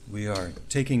We are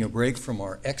taking a break from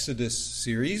our Exodus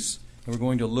series, and we're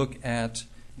going to look at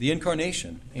the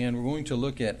incarnation. And we're going to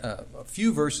look at a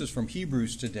few verses from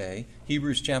Hebrews today,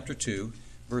 Hebrews chapter 2,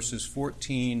 verses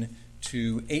 14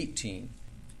 to 18.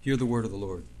 Hear the word of the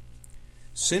Lord.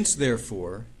 Since,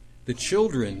 therefore, the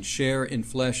children share in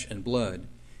flesh and blood,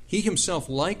 he himself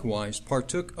likewise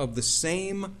partook of the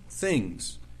same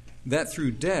things, that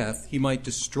through death he might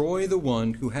destroy the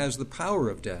one who has the power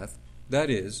of death, that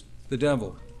is, the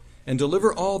devil, and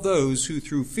deliver all those who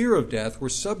through fear of death were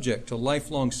subject to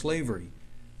lifelong slavery.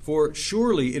 For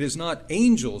surely it is not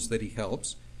angels that he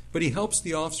helps, but he helps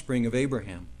the offspring of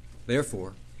Abraham.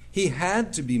 Therefore, he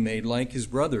had to be made like his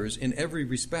brothers in every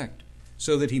respect,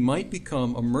 so that he might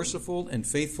become a merciful and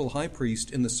faithful high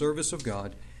priest in the service of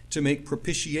God, to make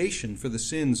propitiation for the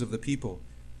sins of the people.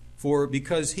 For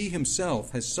because he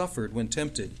himself has suffered when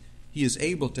tempted, he is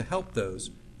able to help those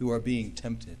who are being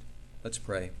tempted. Let's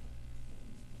pray.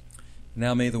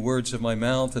 Now may the words of my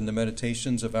mouth and the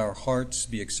meditations of our hearts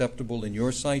be acceptable in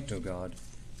your sight, O God,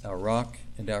 our rock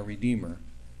and our Redeemer.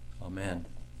 Amen.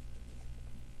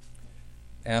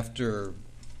 After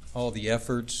all the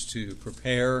efforts to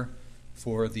prepare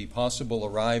for the possible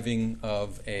arriving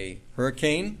of a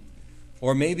hurricane,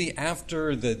 or maybe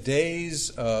after the days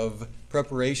of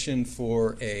preparation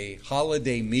for a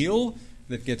holiday meal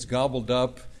that gets gobbled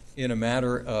up in a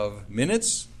matter of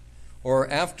minutes, or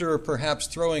after perhaps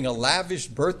throwing a lavish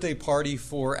birthday party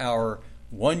for our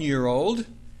 1-year-old,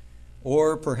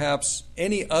 or perhaps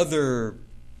any other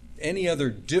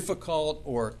difficult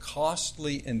or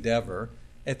costly endeavor,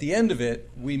 at the end of it,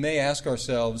 we may ask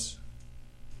ourselves,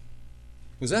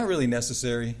 was that really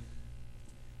necessary?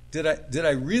 Did I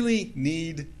really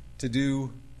need to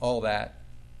do all that?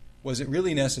 Was it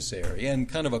really necessary? And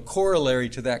kind of a corollary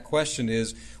to that question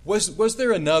is, was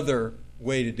there another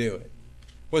way to do it?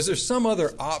 Was there some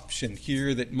other option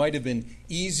here that might have been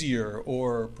easier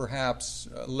or perhaps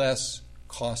less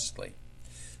costly?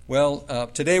 Well,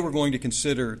 today we're going to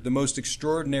consider the most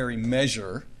extraordinary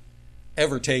measure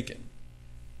ever taken.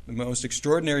 The most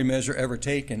extraordinary measure ever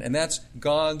taken, and that's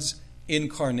God's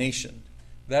incarnation.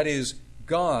 That is,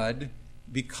 God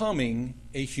becoming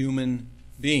a human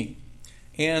being.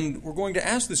 And we're going to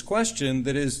ask this question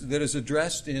that is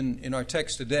addressed in our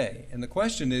text today. And the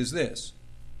question is this: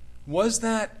 was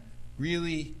that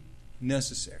really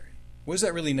necessary? Was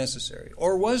that really necessary?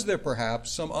 Or was there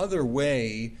perhaps some other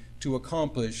way to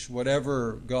accomplish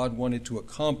whatever God wanted to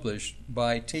accomplish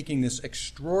by taking this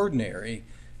extraordinary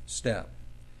step?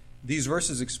 These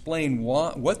verses explain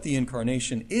what the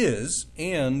incarnation is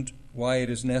and why it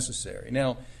is necessary.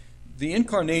 Now, the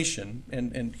incarnation,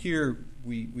 and here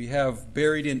we have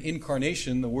buried in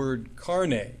incarnation the word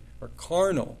carne, or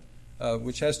carnal,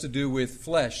 which has to do with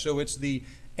flesh. So it's the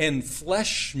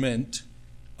enfleshment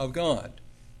of God,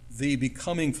 the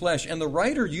becoming flesh. And the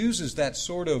writer uses that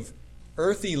sort of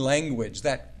earthy language,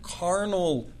 that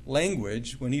carnal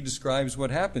language, when he describes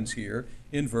what happens here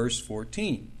in verse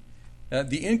 14.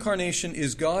 The incarnation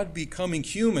is God becoming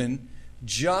human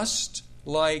just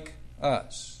like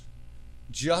us.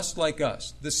 Just like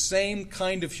us. The same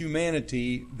kind of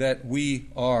humanity that we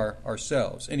are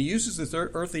ourselves. And he uses this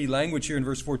earthy language here in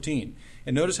verse 14.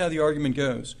 And notice how the argument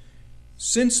goes.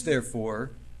 Since,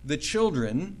 therefore, the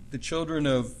children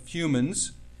of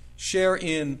humans, share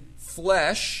in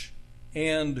flesh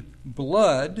and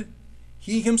blood,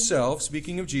 he himself,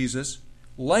 speaking of Jesus,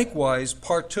 likewise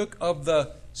partook of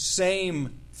the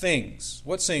same things.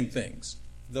 What same things?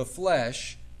 The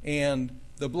flesh and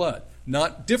the blood.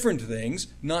 Not different things,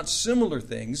 not similar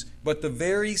things, but the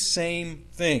very same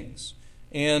things.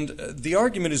 And the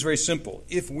argument is very simple.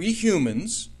 If we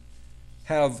humans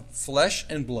have flesh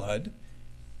and blood,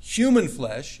 human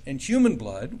flesh and human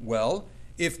blood, well,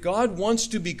 if God wants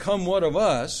to become one of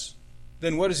us,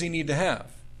 then what does he need to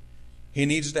have? He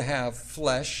needs to have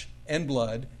flesh and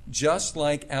blood, just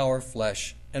like our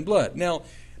flesh and blood. Now,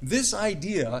 this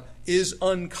idea is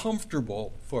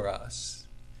uncomfortable for us.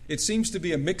 It seems to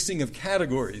be a mixing of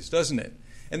categories, doesn't it?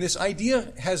 And this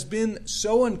idea has been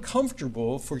so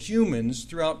uncomfortable for humans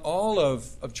throughout all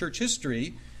of church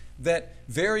history that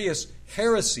various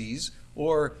heresies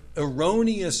or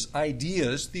erroneous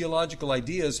ideas, theological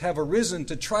ideas, have arisen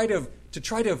to try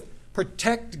to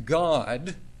protect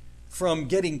God from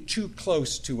getting too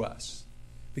close to us.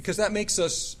 Because that makes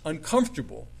us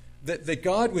uncomfortable. That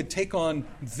God would take on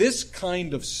this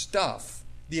kind of stuff,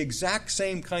 the exact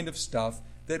same kind of stuff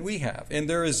that we have. And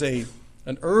there is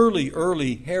an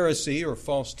early heresy or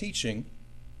false teaching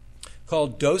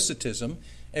called Docetism,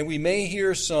 and we may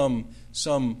hear some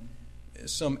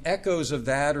some echoes of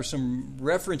that or some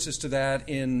references to that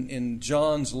in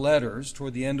John's letters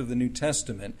toward the end of the New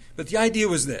Testament. But the idea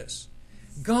was this: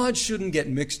 God shouldn't get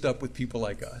mixed up with people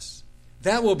like us.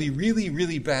 That will be really,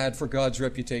 really bad for God's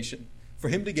reputation, for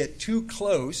him to get too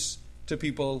close to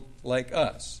people like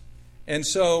us. And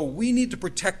so we need to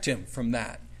protect him from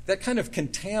that kind of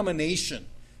contamination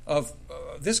of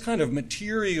this kind of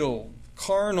material,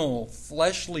 carnal,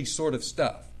 fleshly sort of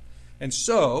stuff. And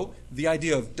so the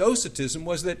idea of docetism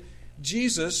was that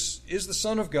Jesus is the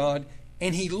Son of God,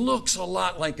 and he looks a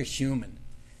lot like a human.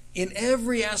 In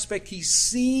every aspect, he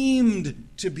seemed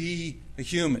to be a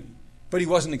human, but he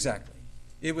wasn't exactly.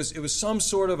 It was some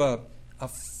sort of a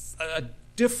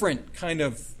different kind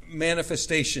of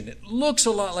manifestation. It looks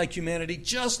a lot like humanity,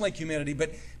 just like humanity,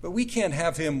 but we can't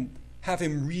have him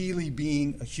really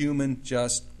being a human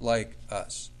just like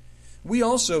us. We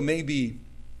also may be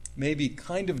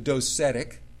kind of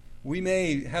docetic. We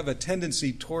may have a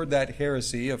tendency toward that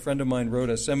heresy. A friend of mine wrote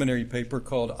a seminary paper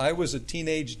called "I Was a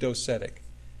Teenage Docetic."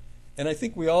 And I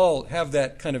think we all have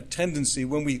that kind of tendency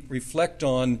when we reflect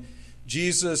on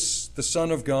Jesus, the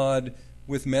Son of God,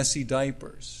 with messy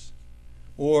diapers.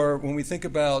 Or when we think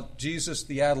about Jesus,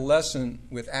 the adolescent,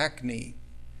 with acne.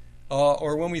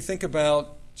 Or when we think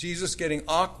about Jesus getting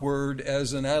awkward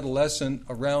as an adolescent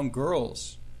around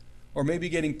girls. Or maybe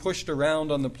getting pushed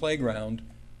around on the playground,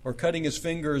 or cutting his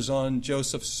fingers on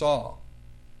Joseph's saw.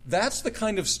 That's the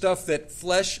kind of stuff that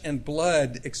flesh and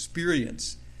blood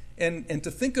experience. And to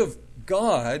think of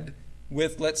God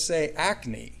with, let's say,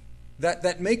 acne,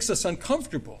 that makes us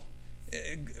uncomfortable.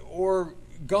 Or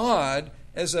God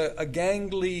as a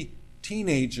gangly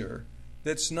teenager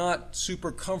that's not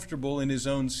super comfortable in his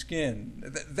own skin.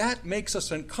 That makes us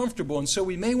uncomfortable, and so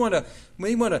we may want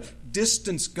to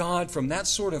distance God from that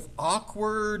sort of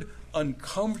awkward,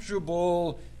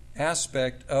 uncomfortable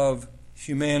aspect of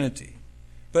humanity.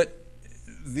 But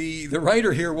the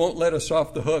writer here won't let us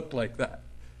off the hook like that.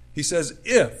 He says,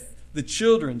 if the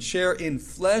children share in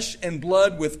flesh and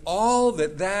blood with all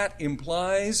that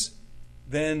implies,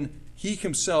 then he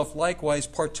himself likewise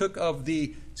partook of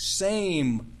the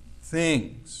same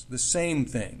things. The same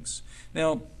things.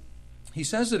 Now, he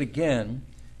says it again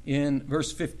in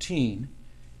verse 15.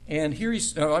 And here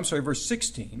verse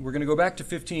 16. We're going to go back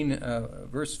to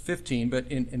verse 15, but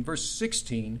in verse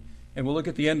 16, and we'll look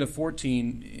at the end of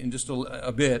 14 in just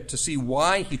a bit to see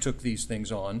why he took these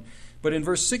things on. But in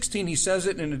verse 16, he says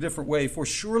it in a different way. For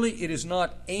surely it is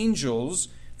not angels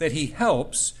that he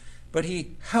helps, but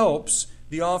he helps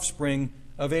the offspring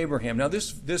of Abraham. Now,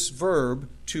 this verb,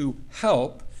 to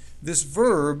help, this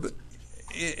verb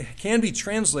can be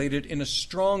translated in a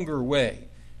stronger way.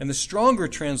 And the stronger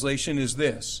translation is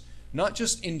this: not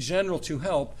just in general to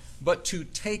help, but to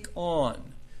take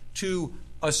on, to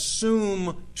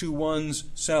assume to one's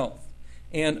self.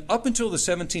 And up until the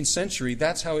 17th century,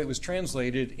 that's how it was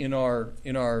translated in our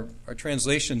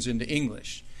translations into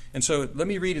English. And so let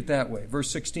me read it that way. Verse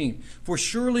 16. For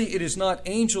surely it is not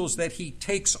angels that he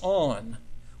takes on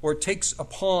or takes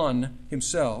upon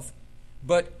himself,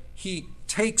 but he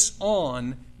takes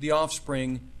on the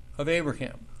offspring of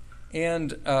Abraham.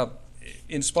 And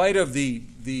in spite of the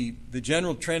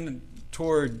general trend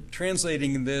toward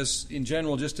translating this in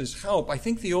general just as help, I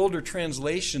think the older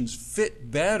translations fit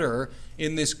better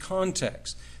in this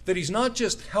context. That he's not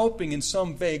just helping in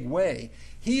some vague way.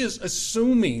 He is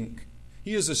assuming,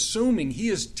 he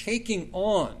is taking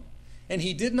on. And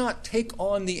he did not take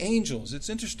on the angels. It's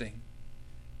interesting.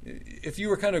 If you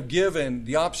were kind of given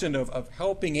the option of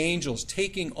helping angels,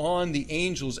 taking on the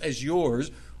angels as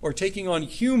yours, or taking on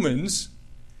humans,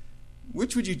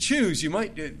 which would you choose? You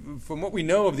might, from what we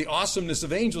know of the awesomeness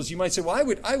of angels, you might say, well,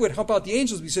 I would help out the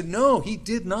angels. But he said, no, he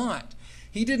did not.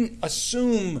 He didn't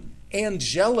assume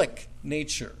angelic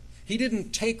nature. He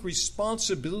didn't take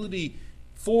responsibility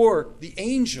for the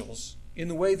angels in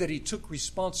the way that he took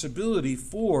responsibility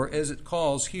for, as it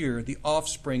calls here, the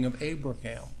offspring of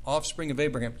Abraham. Offspring of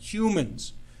Abraham,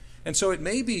 humans. And so it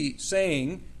may be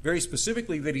saying very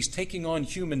specifically that he's taking on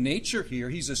human nature here.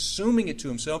 He's assuming it to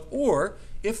himself. Or,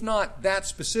 if not that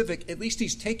specific, at least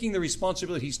he's taking the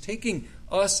responsibility. He's taking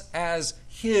us as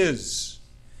his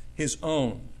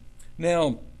own.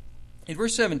 Now, in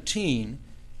verse 17,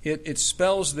 it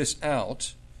spells this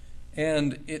out,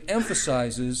 and it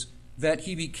emphasizes that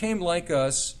he became like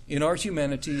us in our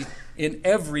humanity in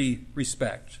every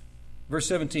respect. Verse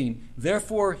 17,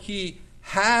 therefore he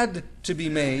had to be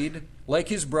made like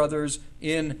his brothers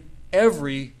in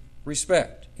every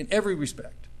respect. In every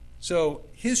respect. So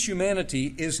his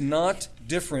humanity is not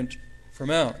different from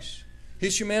ours.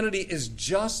 His humanity is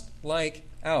just like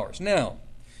ours. Now,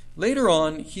 later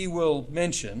on he will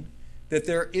mention that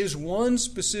there is one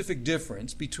specific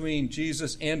difference between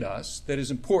Jesus and us that is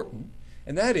important,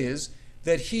 and that is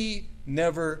that he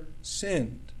never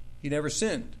sinned. He never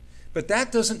sinned. But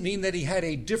that doesn't mean that he had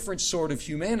a different sort of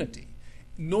humanity,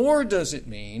 nor does it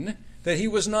mean that he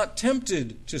was not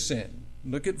tempted to sin.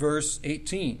 Look at verse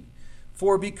 18.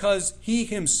 For because he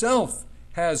himself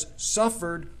has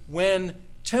suffered when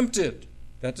tempted.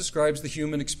 That describes the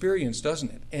human experience,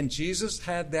 doesn't it? And Jesus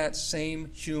had that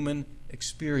same human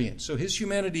experience. So his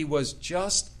humanity was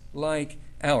just like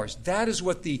ours. That is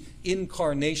what the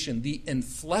incarnation, the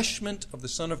enfleshment of the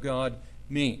Son of God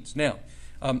means. Now,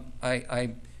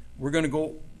 we're going to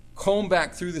go comb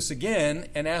back through this again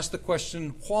and ask the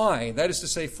question, why? That is to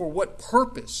say, for what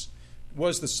purpose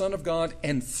was the Son of God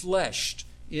enfleshed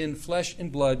in flesh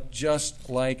and blood just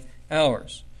like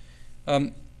ours?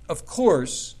 Of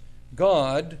course,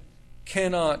 God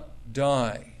cannot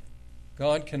die.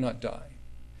 God cannot die.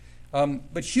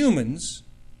 But humans,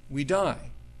 we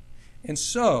die. And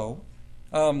so,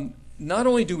 not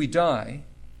only do we die,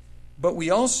 but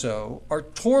we also are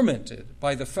tormented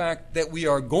by the fact that we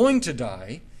are going to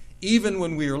die even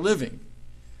when we are living.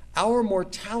 Our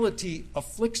mortality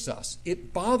afflicts us.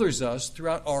 It bothers us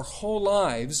throughout our whole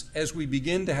lives as we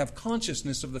begin to have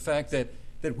consciousness of the fact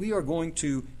that we are going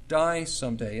to die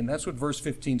someday. And that's what verse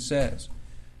 15 says.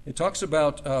 It talks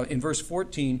about, in verse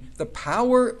 14, the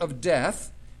power of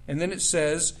death, and then it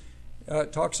says,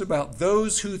 talks about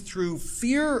those who through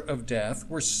fear of death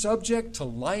were subject to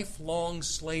lifelong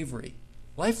slavery.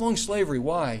 Lifelong slavery,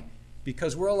 why?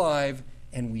 Because we're alive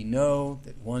and we know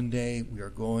that one day we are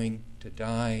going to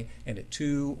die, and at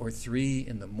 2 or 3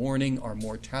 in the morning our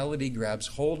mortality grabs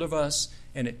hold of us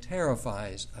and it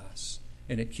terrifies us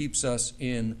and it keeps us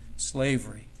in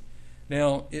slavery.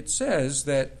 Now, it says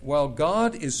that while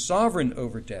God is sovereign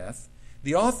over death,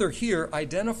 the author here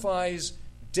identifies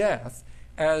death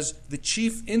as the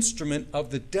chief instrument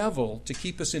of the devil to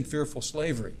keep us in fearful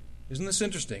slavery. Isn't this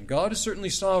interesting? God is certainly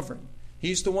sovereign.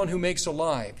 He's the one who makes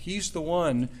alive. He's the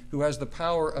one who has the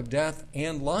power of death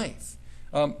and life.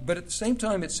 But at the same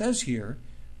time, it says here,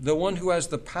 the one who has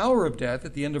the power of death,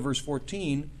 at the end of verse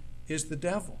 14, is the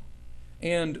devil.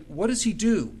 And what does he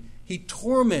do? He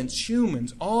torments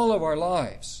humans all of our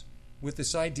lives with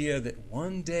this idea that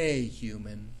one day,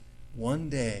 human, one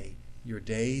day, your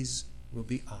days will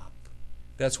be up.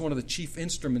 That's one of the chief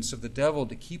instruments of the devil,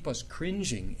 to keep us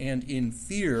cringing and in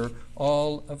fear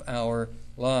all of our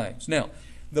lives. Now,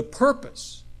 the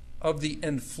purpose of the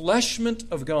enfleshment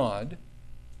of God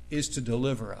is to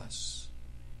deliver us.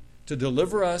 To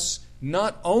deliver us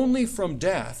not only from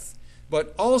death,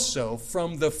 but also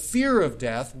from the fear of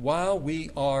death while we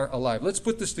are alive. Let's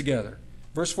put this together.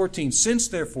 Verse 14, since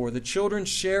therefore the children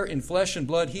share in flesh and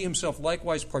blood, he himself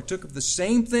likewise partook of the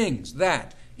same things,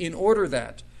 that, in order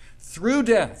that, through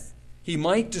death, he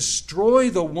might destroy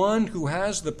the one who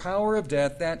has the power of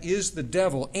death, that is the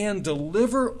devil, and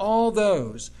deliver all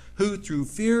those who through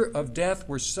fear of death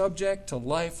were subject to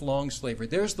lifelong slavery.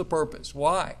 There's the purpose.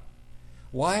 Why?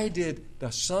 Why did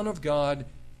the Son of God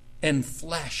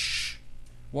enflesh?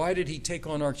 Why did he take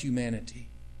on our humanity?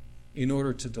 In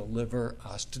order to deliver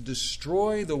us, to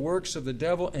destroy the works of the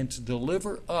devil and to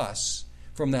deliver us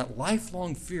from that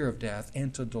lifelong fear of death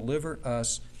and to deliver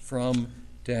us from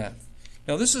death.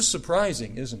 Now this is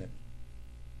surprising, isn't it?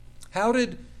 How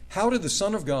did the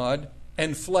Son of God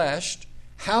enfleshed,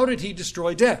 how did he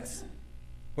destroy death?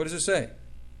 What does it say?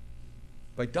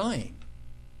 By dying.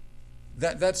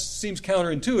 That seems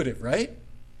counterintuitive, right?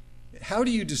 How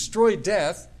do you destroy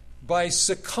death? By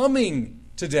succumbing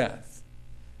to death.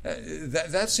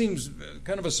 That seems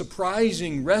kind of a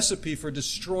surprising recipe for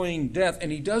destroying death,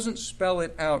 and he doesn't spell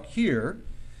it out here.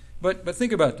 But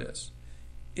think about this.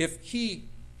 If he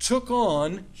took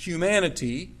on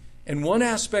humanity, and one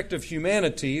aspect of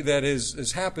humanity that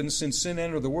has happened since sin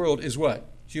entered the world is what?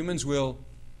 Humans will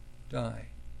die.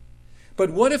 But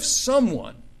what if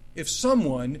someone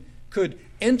could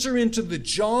enter into the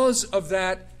jaws of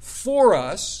that for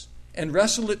us and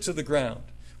wrestle it to the ground?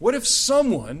 What if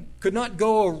someone could not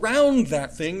go around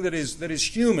that thing that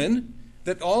is human,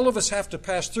 that all of us have to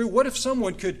pass through? What if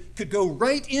someone could go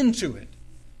right into it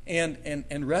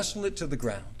and wrestle it to the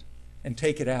ground and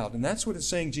take it out? And that's what it's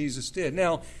saying Jesus did.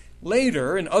 Now,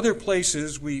 later, in other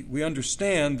places, we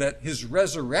understand that his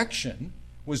resurrection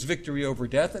was victory over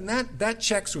death, and that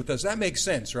checks with us. That makes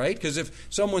sense, right? Because if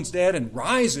someone's dead and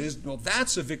rises, well,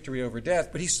 that's a victory over death.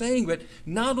 But he's saying that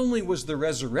not only was the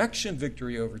resurrection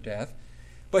victory over death,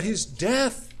 but his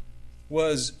death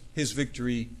was his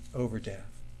victory over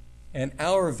death, and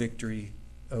our victory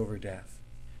over death.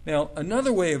 Now,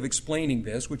 another way of explaining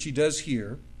this, which he does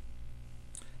here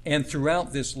and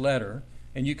throughout this letter,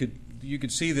 and you could you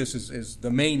could see this as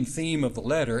the main theme of the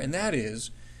letter, and that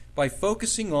is by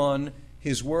focusing on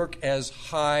his work as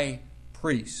high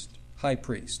priest. High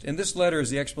priest. And this letter is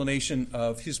the explanation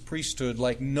of his priesthood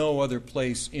like no other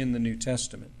place in the New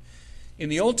Testament. In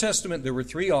the Old Testament, there were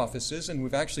 3 offices, and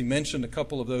we've actually mentioned a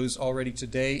couple of those already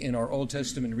today in our Old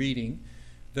Testament reading.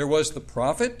 There was the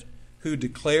prophet, who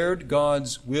declared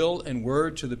God's will and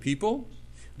word to the people.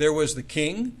 There was the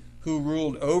king, who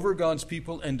ruled over God's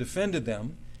people and defended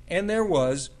them. And there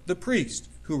was the priest,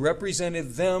 who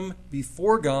represented them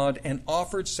before God and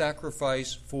offered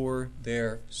sacrifice for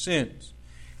their sins.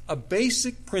 A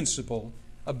basic principle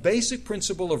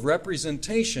of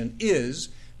representation is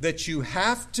that you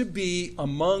have to be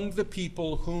among the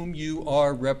people whom you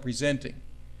are representing.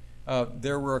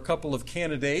 There were a couple of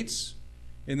candidates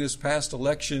in this past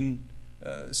election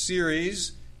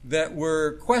series that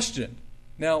were questioned.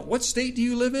 Now, what state do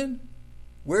you live in?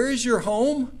 Where is your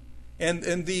home? And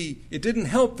it didn't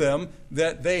help them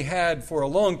that they had for a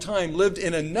long time lived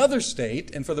in another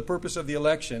state and for the purpose of the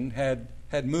election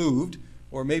had moved,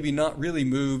 or maybe not really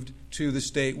moved, to the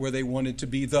state where they wanted to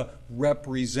be the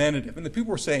representative. And the people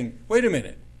were saying, wait a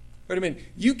minute,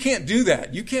 you can't do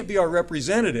that. You can't be our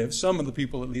representative. Some of the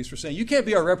people at least were saying, you can't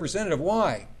be our representative.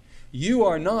 Why? You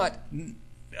are not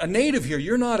a native here.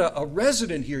 You're not a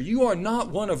resident here. You are not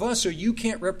one of us, so you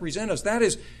can't represent us. That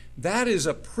is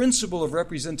a principle of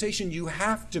representation. You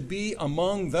have to be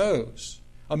among those,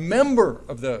 a member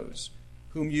of those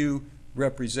whom you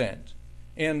represent.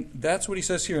 And that's what he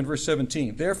says here in verse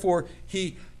 17. Therefore,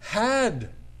 he had,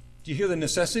 do you hear the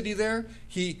necessity there?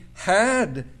 He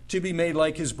had to be made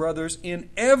like his brothers in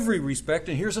every respect.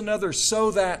 And here's another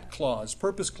so that clause,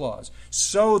 purpose clause.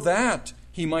 So that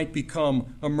he might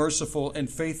become a merciful and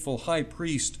faithful high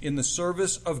priest in the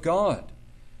service of God,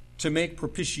 to make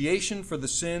propitiation for the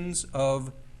sins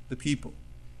of the people.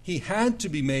 He had to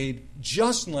be made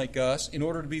just like us in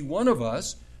order to be one of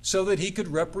us, so that he could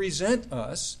represent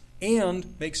us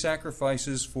and make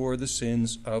sacrifices for the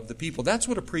sins of the people. That's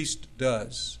what a priest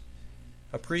does.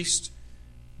 A priest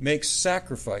makes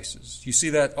sacrifices. You see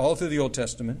that all through the Old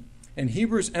Testament. And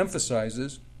Hebrews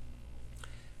emphasizes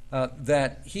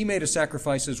that he made a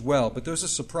sacrifice as well. But there's a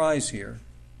surprise here.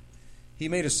 He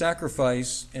made a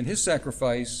sacrifice, and his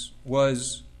sacrifice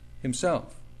was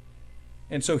himself.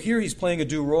 And so here he's playing a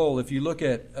dual role. If you look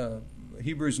at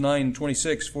Hebrews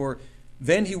 9:26, for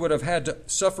then he would have had to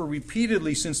suffer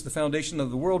repeatedly since the foundation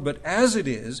of the world. But as it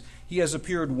is, he has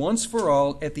appeared once for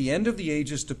all at the end of the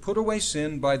ages to put away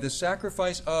sin by the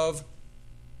sacrifice of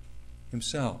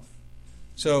himself.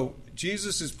 So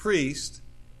Jesus is priest,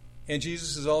 and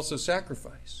Jesus is also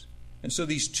sacrifice. And so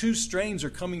these two strains are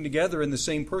coming together in the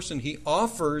same person. He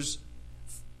offers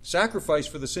sacrifice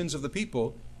for the sins of the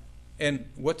people. And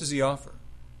what does he offer?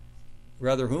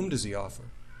 Rather, whom does he offer?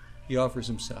 He offers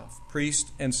himself,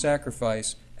 priest and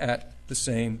sacrifice at the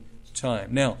same time.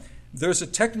 Now, there's a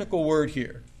technical word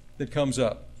here that comes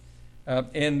up,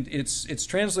 and it's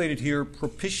translated here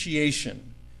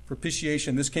propitiation.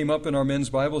 Propitiation. This came up in our men's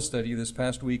Bible study this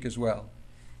past week as well.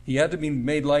 He had to be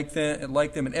made like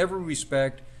them in every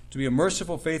respect, to be a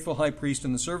merciful, faithful high priest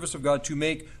in the service of God, to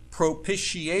make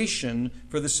propitiation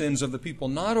for the sins of the people.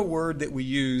 Not a word that we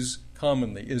use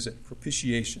commonly, is it?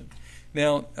 Propitiation.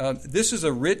 Now, this is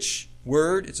a rich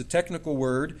word. It's a technical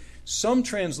word. Some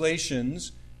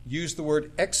translations use the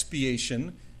word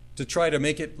expiation to try to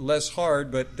make it less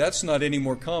hard, but that's not any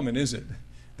more common, is it?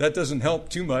 That doesn't help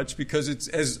too much because it's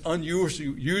as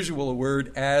unusual a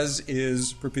word as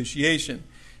is propitiation.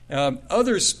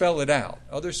 Others spell it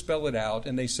out.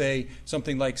 And they say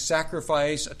something like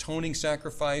sacrifice, atoning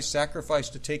sacrifice, sacrifice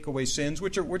to take away sins,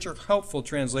 which are helpful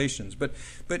translations. But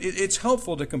it's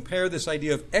helpful to compare this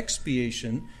idea of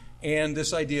expiation and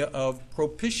this idea of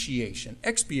propitiation.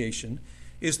 Expiation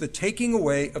is the taking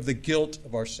away of the guilt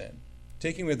of our sin.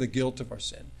 Taking away the guilt of our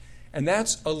sin. And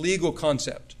that's a legal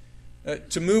concept.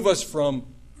 To move us from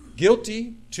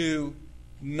guilty to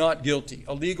not guilty.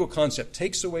 A legal concept.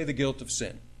 Takes away the guilt of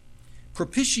sin.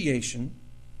 Propitiation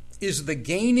is the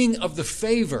gaining of the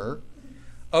favor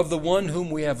of the one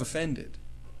whom we have offended.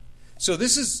 So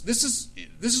this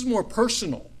is more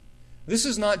personal. This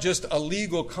is not just a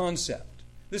legal concept.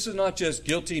 This is not just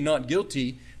guilty, not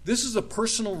guilty. This is a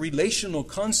personal, relational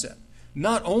concept.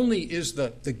 Not only is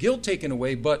the guilt taken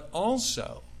away, but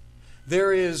also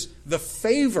there is the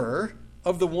favor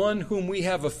of the one whom we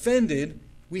have offended.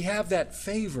 We have that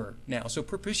favor now. So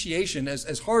propitiation,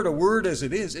 as hard a word as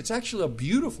it is, it's actually a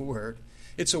beautiful word.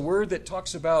 It's a word that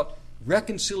talks about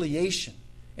reconciliation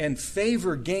and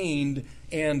favor gained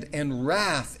and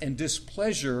wrath and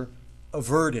displeasure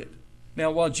averted.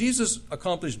 Now, while Jesus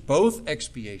accomplished both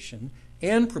expiation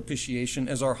and propitiation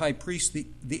as our high priest.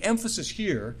 The emphasis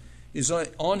here is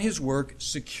on his work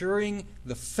securing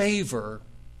the favor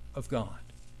of God.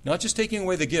 Not just taking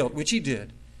away the guilt, which he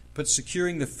did, but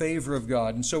securing the favor of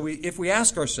God. And so if we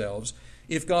ask ourselves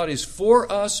if God is for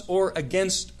us or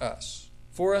against us,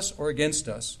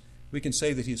 we can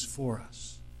say that he is for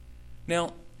us.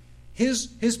 Now,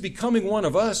 his becoming one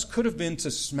of us could have been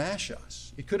to smash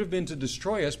us. It could have been to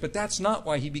destroy us, but that's not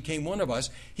why he became one of us.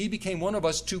 He became one of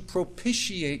us to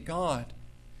propitiate God,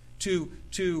 to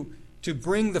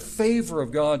bring the favor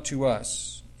of God to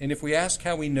us. And if we ask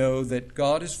how we know that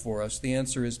God is for us, the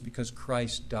answer is because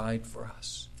Christ died for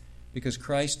us. Because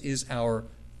Christ is our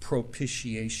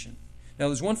propitiation. Now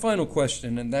there's one final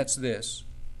question, and that's this.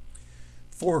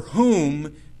 For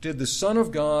whom did the Son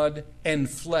of God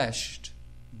enfleshed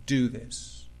do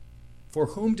this? For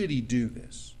whom did he do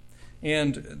this?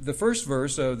 And the first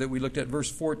verse that we looked at,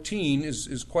 verse 14,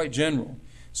 is quite general.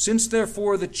 Since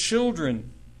therefore the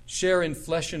children share in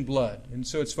flesh and blood. And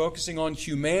so it's focusing on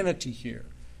humanity here.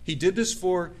 He did this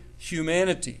for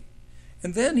humanity.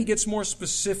 And then he gets more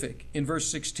specific in verse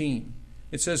 16.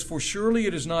 It says, for surely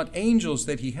it is not angels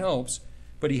that he helps,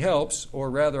 but he helps, or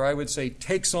rather I would say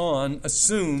takes on,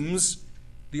 assumes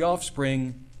the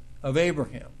offspring of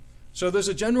Abraham. So there's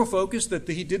a general focus that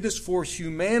he did this for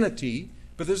humanity,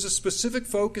 but there's a specific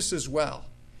focus as well,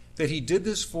 that he did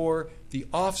this for the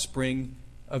offspring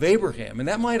of Abraham. And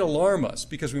that might alarm us,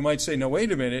 because we might say, no,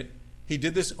 wait a minute, he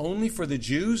did this only for the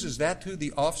Jews? Is that who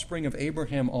the offspring of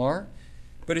Abraham are?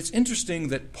 But it's interesting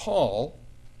that Paul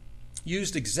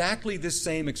used exactly this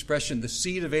same expression, the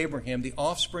seed of Abraham, the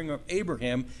offspring of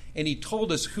Abraham, and he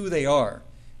told us who they are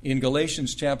in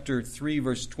Galatians chapter 3,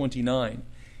 verse 29.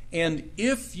 And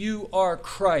if you are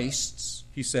Christ's,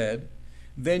 he said,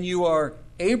 then you are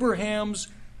Abraham's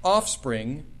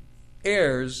offspring,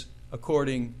 heirs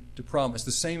according to promise.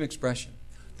 The same expression.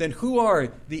 Then who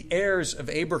are the heirs of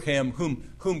Abraham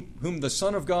whom the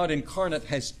Son of God incarnate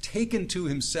has taken to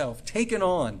himself, taken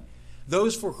on?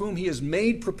 Those for whom he has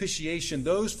made propitiation,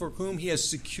 those for whom he has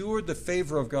secured the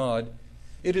favor of God,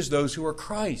 it is those who are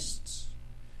Christ's.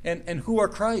 And who are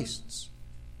Christ's?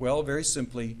 Well, very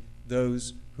simply,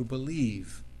 those who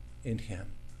believe in him.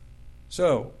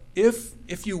 So,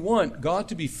 if you want God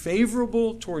to be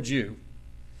favorable towards you,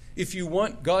 if you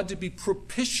want God to be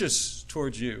propitious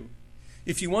towards you,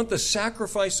 if you want the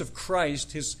sacrifice of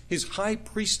Christ, his high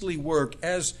priestly work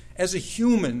as a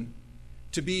human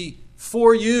to be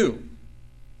for you,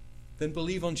 then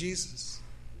believe on Jesus.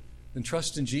 Then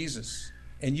trust in Jesus.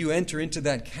 And you enter into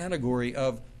that category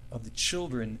of the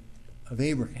children of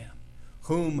Abraham,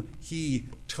 whom he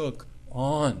took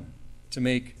on to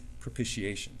make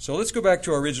propitiation. So let's go back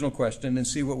to our original question and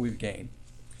see what we've gained.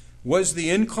 Was the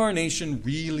incarnation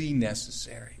really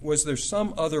necessary? Was there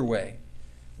some other way?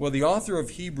 Well, the author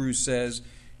of Hebrews says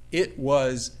it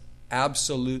was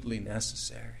absolutely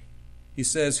necessary. He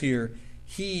says here,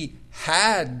 he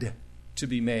had to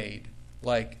be made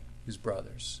like his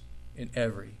brothers in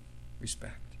every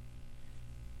respect.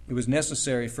 It was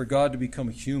necessary for God to become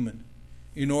a human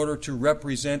in order to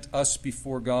represent us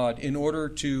before God, in order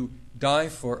to die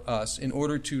for us, in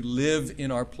order to live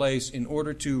in our place, in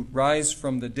order to rise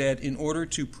from the dead, in order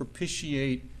to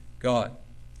propitiate God.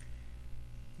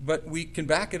 But we can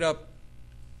back it up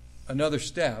another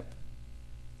step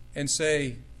and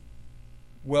say,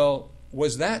 well,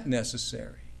 was that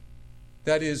necessary?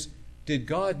 That is, did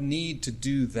God need to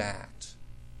do that?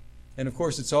 And of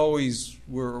course, it's always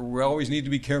we always need to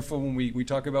be careful when we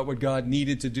talk about what God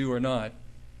needed to do or not.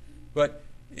 But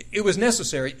it was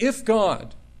necessary. If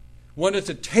God wanted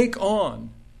to take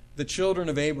on the children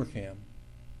of Abraham,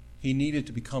 he needed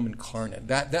to become incarnate.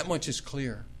 That much is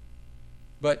clear.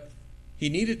 But he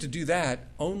needed to do that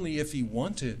only if he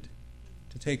wanted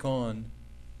to take on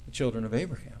the children of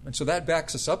Abraham. And so that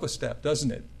backs us up a step,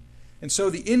 doesn't it? And so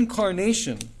the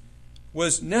incarnation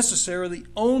was necessarily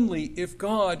only if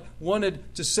God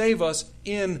wanted to save us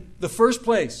in the first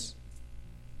place.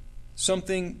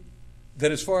 Something that,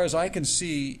 as far as I can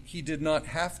see, he did not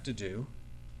have to do.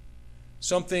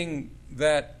 Something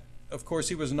that, of course,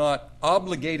 he was not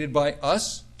obligated by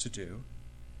us to do.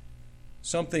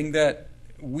 Something that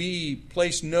we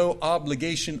place no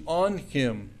obligation on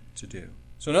him to do.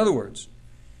 So in other words,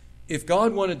 if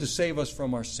God wanted to save us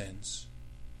from our sins,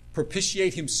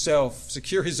 propitiate himself,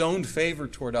 secure his own favor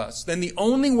toward us, then the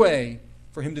only way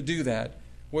for him to do that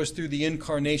was through the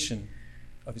incarnation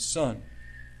of his Son.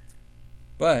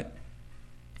 But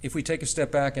if we take a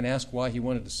step back and ask why he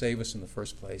wanted to save us in the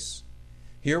first place,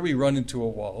 here we run into a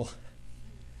wall.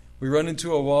 We run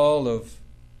into a wall of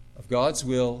God's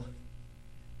will,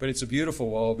 but it's a beautiful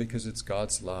wall because it's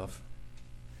God's love.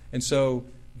 And so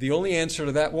the only answer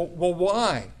to that, well,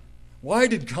 why? Why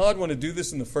did God want to do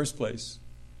this in the first place?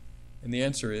 And the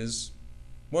answer is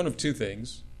one of two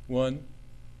things. One,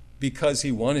 because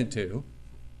he wanted to.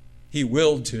 He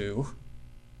willed to.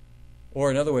 Or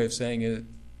another way of saying it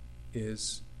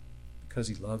is because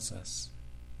he loves us.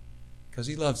 Because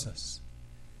he loves us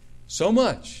so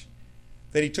much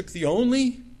that he took the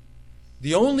only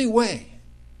way,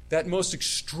 that most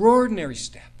extraordinary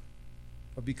step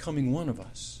of becoming one of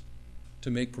us to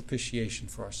make propitiation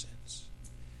for our sins.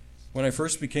 When I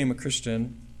first became a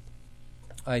Christian,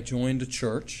 I joined a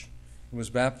church, was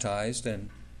baptized, and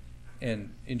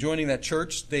in joining that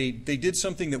church, they did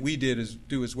something that we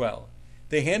do as well.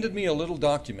 They handed me a little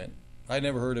document. I'd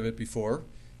never heard of it before.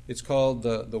 It's called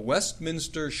the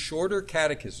Westminster Shorter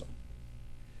Catechism.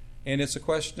 And it's a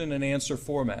question and answer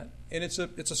format. And it's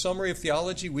a summary of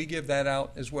theology. We give that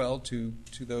out as well to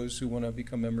those who want to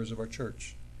become members of our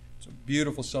church. It's a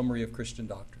beautiful summary of Christian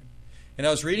doctrine. And I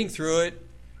was reading through it,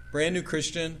 brand new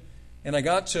Christian, and I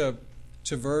got to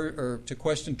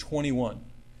question 21,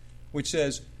 which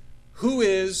says, "Who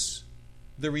is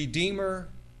the Redeemer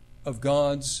of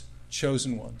God's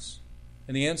chosen ones?"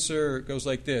 And the answer goes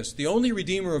like this: the only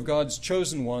Redeemer of God's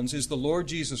chosen ones is the Lord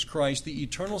Jesus Christ, the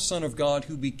eternal Son of God,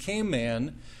 who became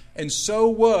man, and so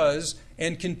was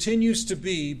and continues to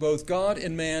be both God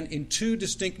and man in two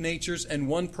distinct natures and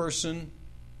one person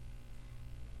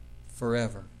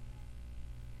forever.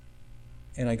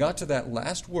 And I got to that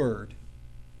last word,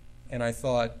 and I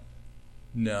thought,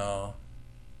 no,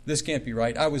 this can't be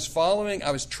right. I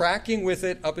was tracking with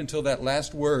it up until that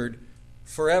last word,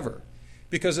 forever.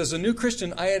 Because as a new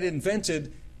Christian, I had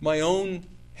invented my own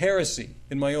heresy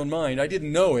in my own mind. I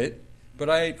didn't know it, but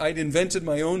I'd invented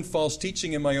my own false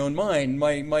teaching in my own mind.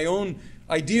 My own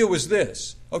idea was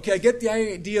this. Okay, I get the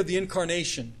idea of the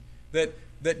incarnation,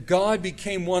 that God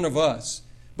became one of us.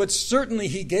 But certainly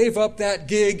he gave up that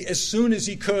gig as soon as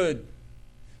he could.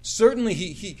 Certainly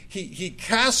he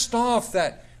cast off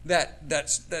that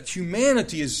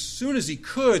humanity as soon as he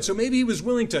could. So maybe he was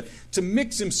willing to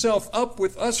mix himself up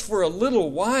with us for a little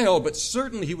while, but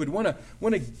certainly he would want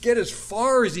to get as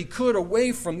far as he could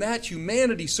away from that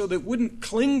humanity so that it wouldn't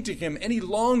cling to him any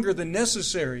longer than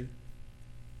necessary.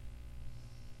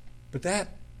 But that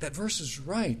verse is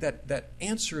right. That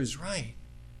answer is right.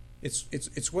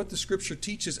 It's what the Scripture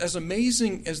teaches, as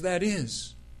amazing as that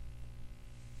is.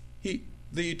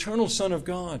 The eternal Son of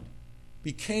God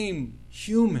became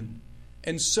human,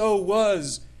 and so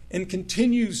was and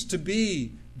continues to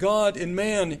be God and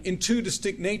man in two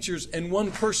distinct natures and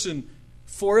one person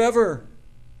forever.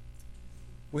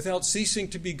 Without ceasing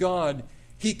to be God,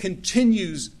 he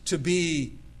continues to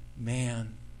be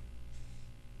man.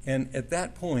 And at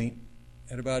that point,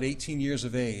 at about 18 years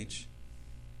of age,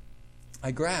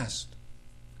 I grasped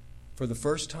for the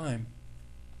first time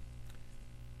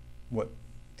what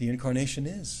the incarnation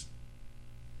is.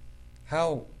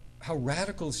 How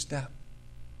radical a step.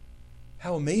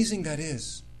 How amazing that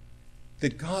is.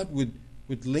 That God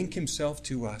would link himself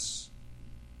to us,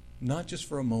 not just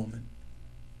for a moment,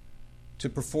 to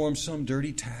perform some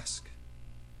dirty task,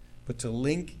 but to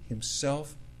link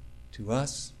himself to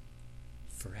us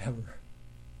forever.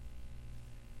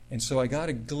 And so I got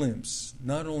a glimpse,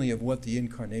 not only of what the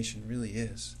incarnation really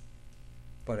is,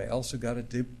 but I also got a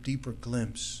deeper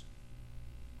glimpse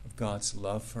of God's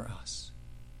love for us.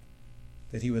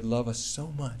 That he would love us so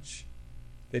much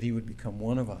that he would become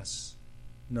one of us,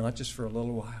 not just for a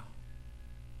little while,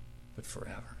 but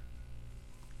forever.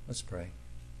 Let's pray.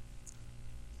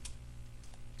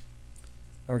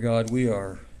 Our God,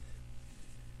 we're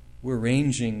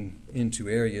ranging into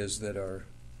areas that are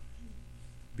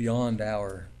beyond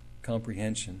our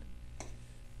comprehension,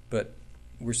 but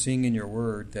we're seeing in your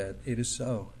word that it is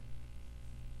so,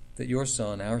 that your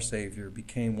Son, our Savior,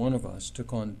 became one of us,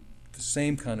 took on the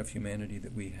same kind of humanity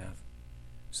that we have,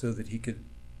 so that he could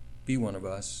be one of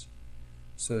us,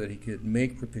 so that he could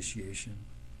make propitiation,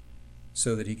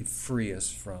 so that he could free us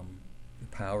from the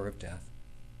power of death.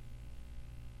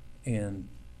 And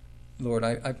Lord,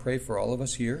 I pray for all of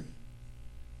us here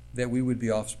that we would be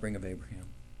offspring of Abraham,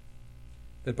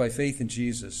 that by faith in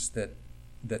Jesus, that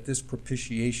this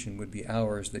propitiation would be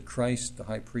ours, that Christ, the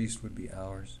high priest, would be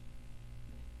ours.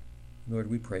 Lord,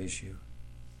 we praise you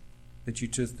that you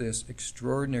took this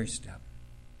extraordinary step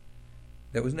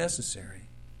that was necessary,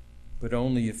 but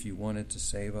only if you wanted to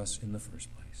save us in the first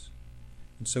place.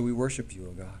 And so we worship you,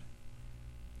 O God,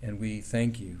 and we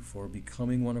thank you for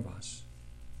becoming one of us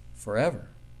forever,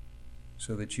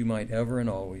 so that you might ever and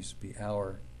always be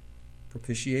our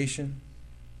propitiation,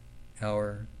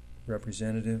 our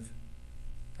representative,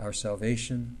 our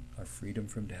salvation, our freedom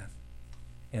from death.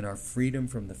 and our freedom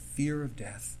from the fear of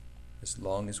death as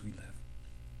long as we live.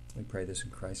 We pray this in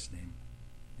Christ's name.